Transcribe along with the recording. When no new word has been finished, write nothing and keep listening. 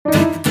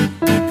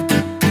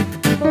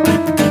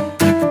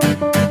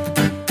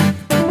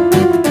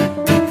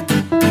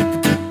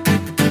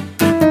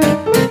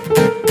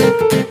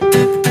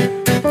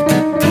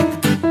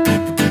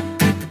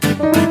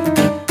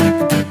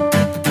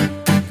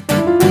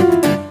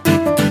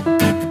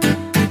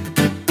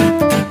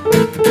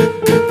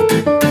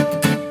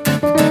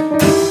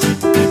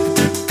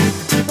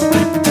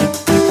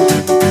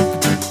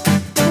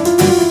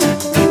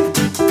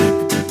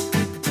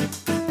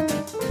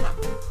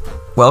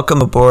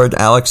Welcome aboard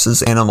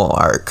Alex's Animal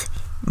Ark.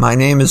 My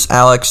name is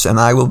Alex, and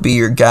I will be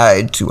your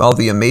guide to all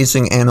the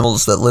amazing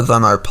animals that live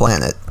on our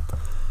planet.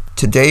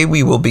 Today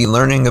we will be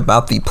learning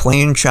about the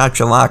plain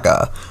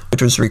chachalaca,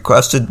 which was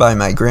requested by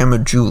my grandma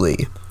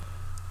Julie.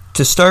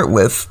 To start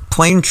with,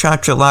 plain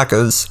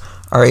chachalacas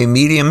are a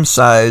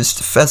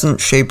medium-sized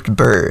pheasant-shaped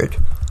bird.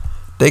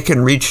 They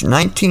can reach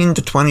 19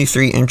 to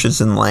 23 inches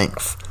in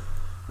length.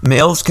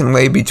 Males can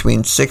weigh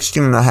between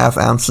 16.5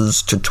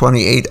 ounces to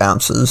 28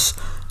 ounces,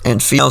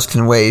 and females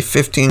can weigh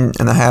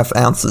 15.5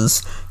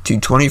 ounces to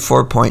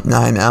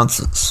 24.9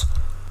 ounces.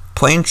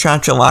 Plain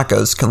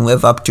chachalacas can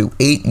live up to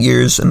 8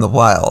 years in the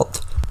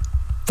wild.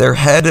 Their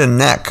head and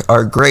neck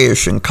are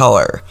grayish in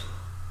color.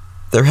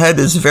 Their head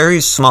is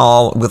very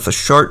small with a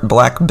short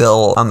black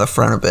bill on the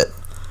front of it.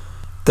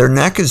 Their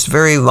neck is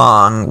very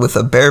long with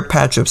a bare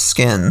patch of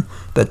skin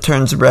that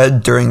turns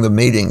red during the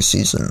mating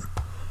season.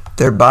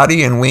 Their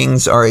body and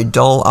wings are a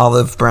dull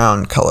olive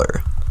brown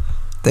color.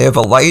 They have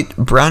a light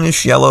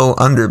brownish-yellow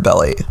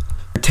underbelly.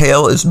 Their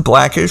tail is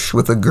blackish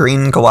with a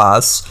green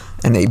gloss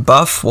and a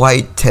buff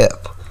white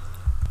tip.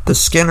 The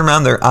skin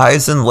around their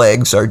eyes and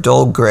legs are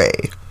dull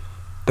gray.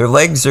 Their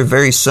legs are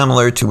very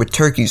similar to a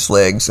turkey's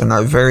legs and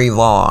are very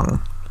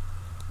long.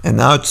 And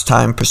now it's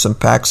time for some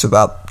facts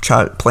about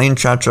plain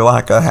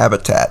chachalaca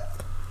habitat.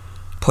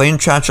 Plain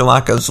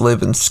chachalacas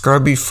live in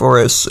scrubby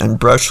forests and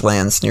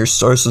brushlands near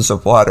sources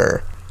of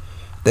water.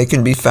 They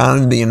can be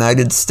found in the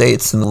United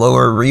States in the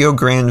lower Rio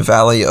Grande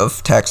Valley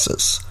of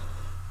Texas.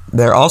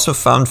 They are also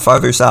found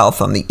farther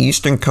south on the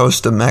eastern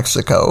coast of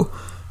Mexico,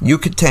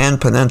 Yucatan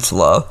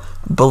Peninsula,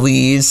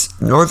 Belize,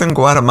 northern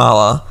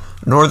Guatemala,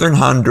 northern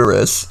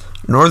Honduras,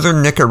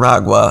 northern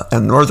Nicaragua,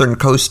 and northern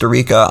Costa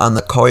Rica on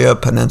the Coya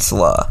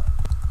Peninsula.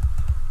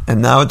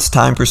 And now it's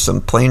time for some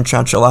plain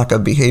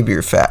chachalaca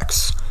behavior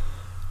facts.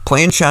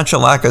 Plain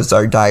chachalacas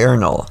are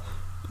diurnal,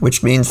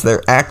 which means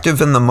they're active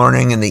in the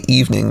morning and the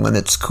evening when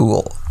it's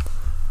cool.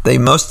 They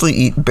mostly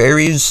eat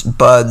berries,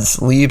 buds,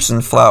 leaves,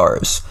 and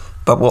flowers,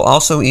 but will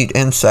also eat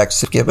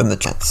insects if given the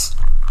chance.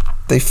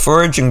 They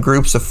forage in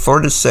groups of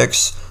 4 to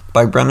 6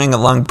 by running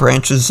along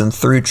branches and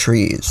through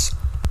trees.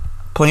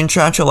 Plain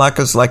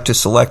chachalacas like to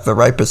select the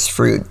ripest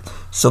fruit,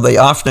 so they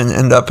often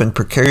end up in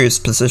precarious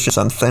positions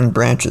on thin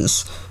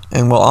branches,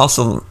 and will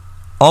also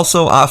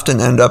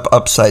often end up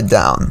upside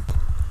down.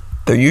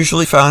 They're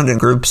usually found in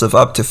groups of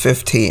up to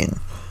 15.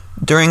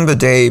 During the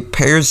day,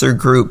 pairs or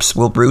groups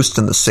will roost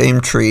in the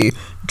same tree,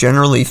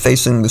 generally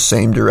facing the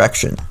same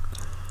direction.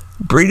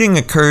 Breeding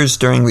occurs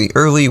during the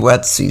early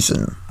wet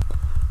season,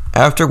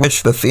 after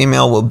which the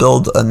female will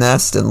build a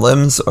nest in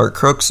limbs or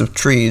crooks of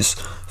trees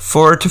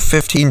 4 to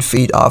 15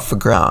 feet off the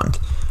ground,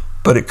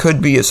 but it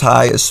could be as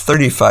high as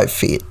 35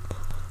 feet.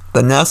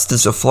 The nest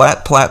is a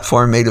flat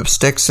platform made of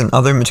sticks and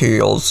other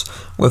materials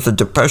with a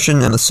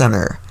depression in the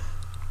center.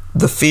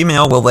 The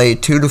female will lay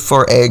 2 to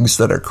 4 eggs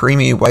that are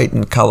creamy white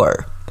in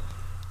color.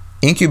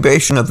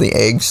 Incubation of the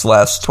eggs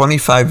lasts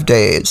 25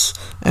 days,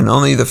 and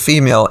only the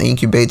female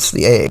incubates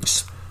the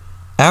eggs.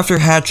 After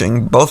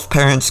hatching, both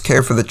parents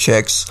care for the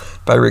chicks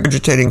by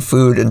regurgitating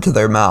food into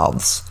their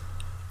mouths.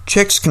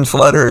 Chicks can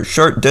flutter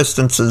short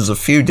distances a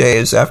few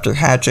days after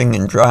hatching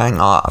and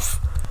drying off.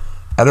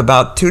 At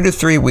about 2 to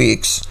 3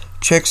 weeks,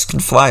 chicks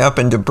can fly up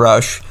into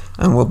brush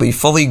and will be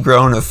fully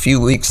grown a few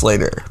weeks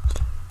later.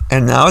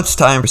 And now it's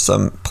time for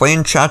some plain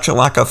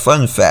chachalaca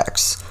fun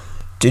facts.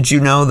 Did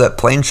you know that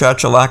plain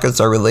chachalacas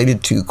are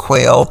related to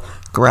quail,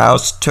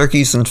 grouse,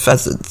 turkeys, and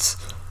pheasants?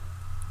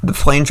 The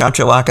plain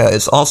chachalaca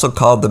is also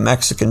called the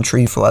Mexican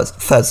tree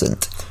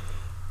pheasant.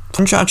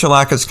 Plain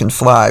chachalacas can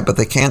fly, but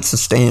they can't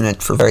sustain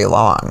it for very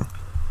long.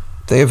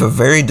 They have a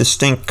very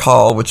distinct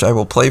call, which I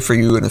will play for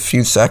you in a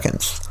few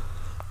seconds.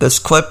 This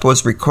clip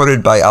was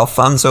recorded by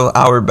Alfonso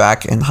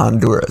Auerbach in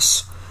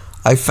Honduras.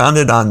 I found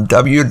it on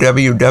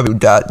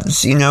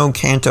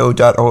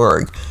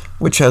www.zenocanto.org,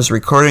 which has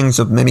recordings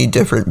of many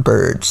different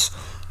birds.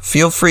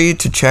 Feel free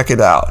to check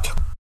it out.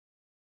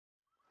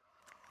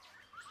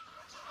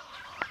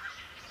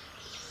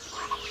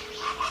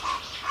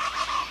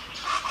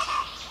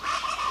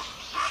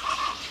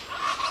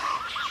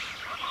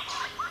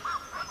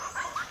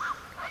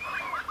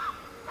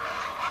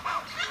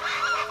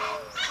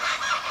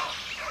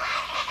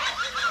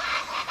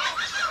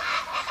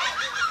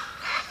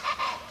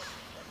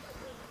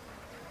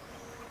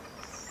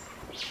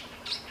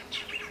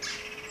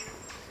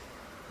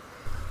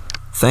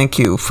 Thank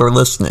you for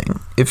listening.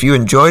 If you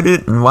enjoyed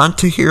it and want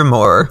to hear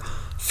more,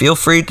 feel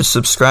free to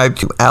subscribe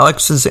to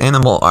Alex's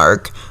Animal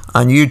Ark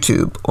on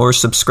YouTube or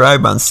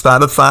subscribe on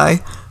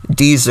Spotify,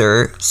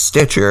 Deezer,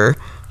 Stitcher,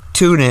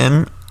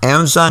 TuneIn,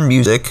 Amazon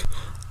Music,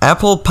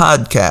 Apple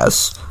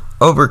Podcasts,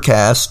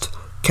 Overcast,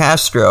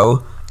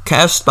 Castro,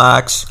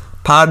 Castbox,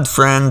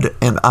 Podfriend,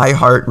 and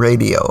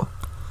iHeartRadio.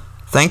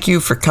 Thank you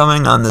for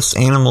coming on this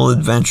animal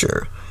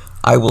adventure.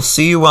 I will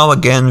see you all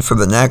again for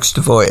the next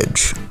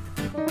voyage.